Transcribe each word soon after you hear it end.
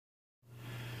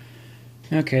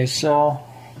Okay, so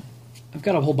I've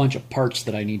got a whole bunch of parts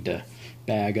that I need to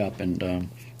bag up, and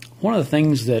one of the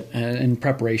things that, in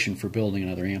preparation for building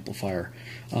another amplifier,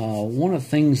 one of the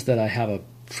things that I have a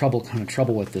kind of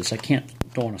trouble with is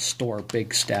don't want to store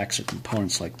big stacks of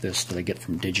components like this that I get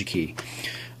from DigiKey.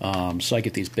 So I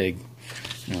get these big,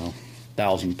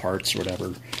 1,000 parts or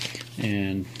whatever,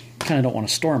 and kind of don't want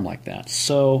to store them like that.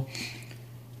 So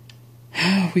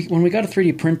when we got a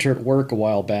 3D printer at work a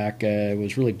while back, I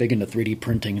was really big into 3D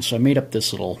printing, so I made up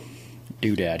this little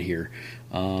doodad here.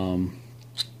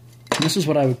 This is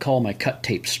what I would call my cut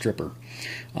tape stripper.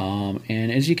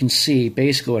 And as you can see,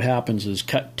 basically what happens is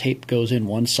cut tape goes in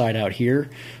one side out here,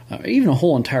 even a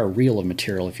whole entire reel of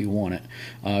material if you want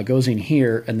it, goes in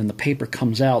here, and then the paper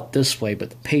comes out this way,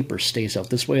 but the paper stays out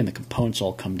this way, and the components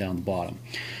all come down the bottom.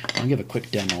 I'll give a quick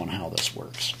demo on how this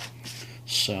works.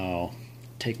 So,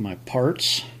 take my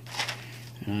parts,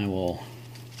 and I will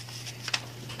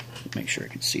make sure I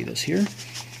can see this here.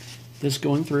 This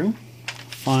going through.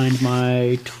 Find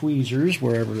my tweezers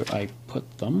wherever I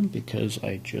put them, because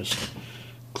I just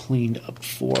cleaned up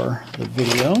for the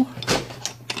video.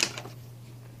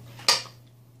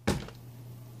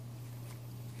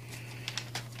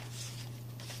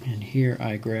 And here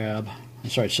I grab,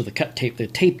 so the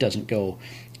tape doesn't go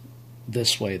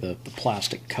this way, the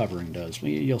plastic covering does.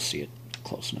 You'll see it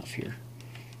close enough here.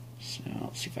 So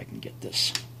let's see if I can get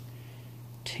this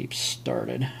tape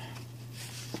started.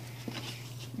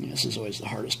 This is always the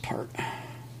hardest part.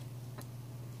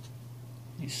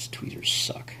 These tweezers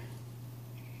suck.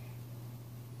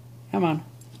 Come on.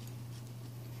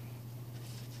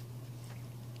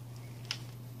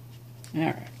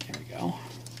 Alright, there we go.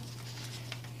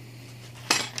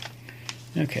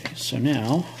 Okay, so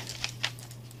now,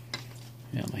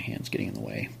 my hand's getting in the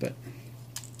way, but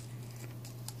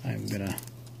I'm gonna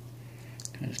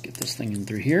kind of just get this thing in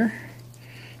through here.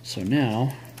 So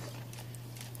now,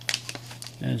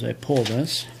 as I pull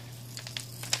this,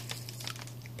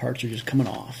 parts are just coming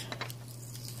off.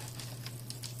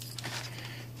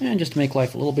 And just to make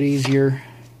life a little bit easier,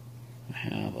 I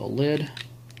have a lid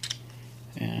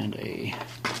and a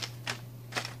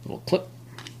little clip.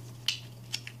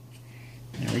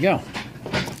 There we go.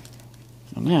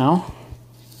 So now,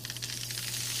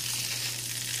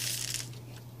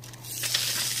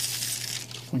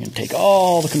 I'm going to take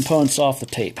all the components off the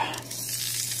tape.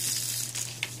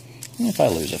 If I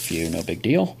lose a few, no big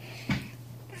deal.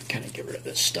 Kind of get rid of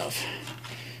this stuff.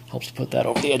 Helps put that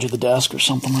over the edge of the desk or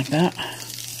something like that.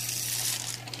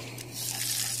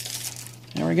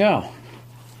 There we go.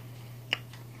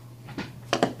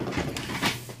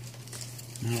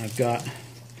 Now I've got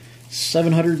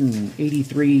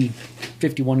 783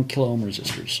 51 kilo ohm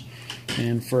resistors.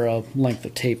 And for a length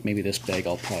of tape maybe this big,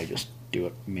 I'll probably just do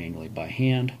it manually by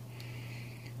hand.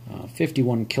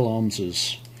 51 kilo ohms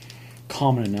is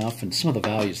common enough, and some of the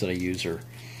values that I use are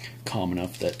common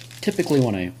enough that typically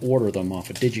when I order them off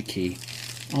of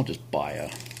DigiKey, I'll just buy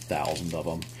 1,000 of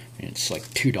them. And it's like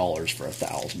 $2 for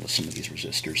 1,000 of some of these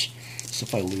resistors. So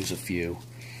if I lose a few,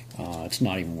 it's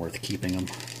not even worth keeping them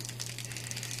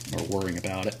or worrying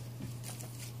about it.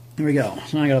 There we go.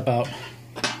 So now I got about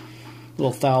a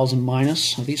little 1,000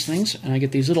 minus of these things, and I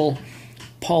get these little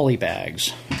poly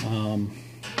bags.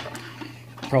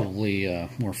 Probably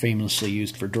more famously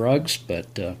used for drugs,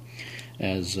 but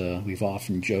as we've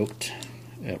often joked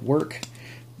at work,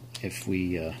 if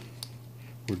we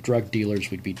were drug dealers,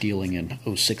 we'd be dealing in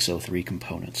 0603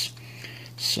 components.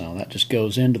 So that just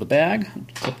goes into the bag,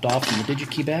 clipped off from the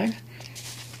DigiKey bag.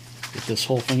 Get this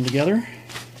whole thing together.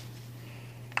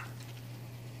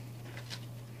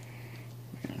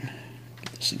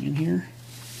 Get this thing in here.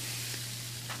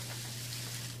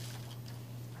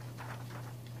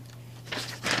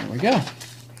 There we go.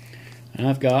 And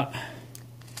I've got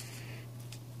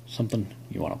something,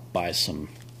 you want to buy some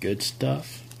good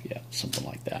stuff? Yeah, something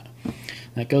like that.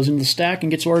 That goes into the stack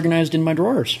and gets organized in my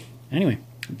drawers. Anyway,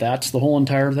 that's the whole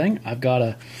entire thing. I've got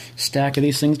a stack of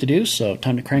these things to do, so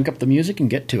time to crank up the music and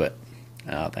get to it.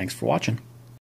 Thanks for watching.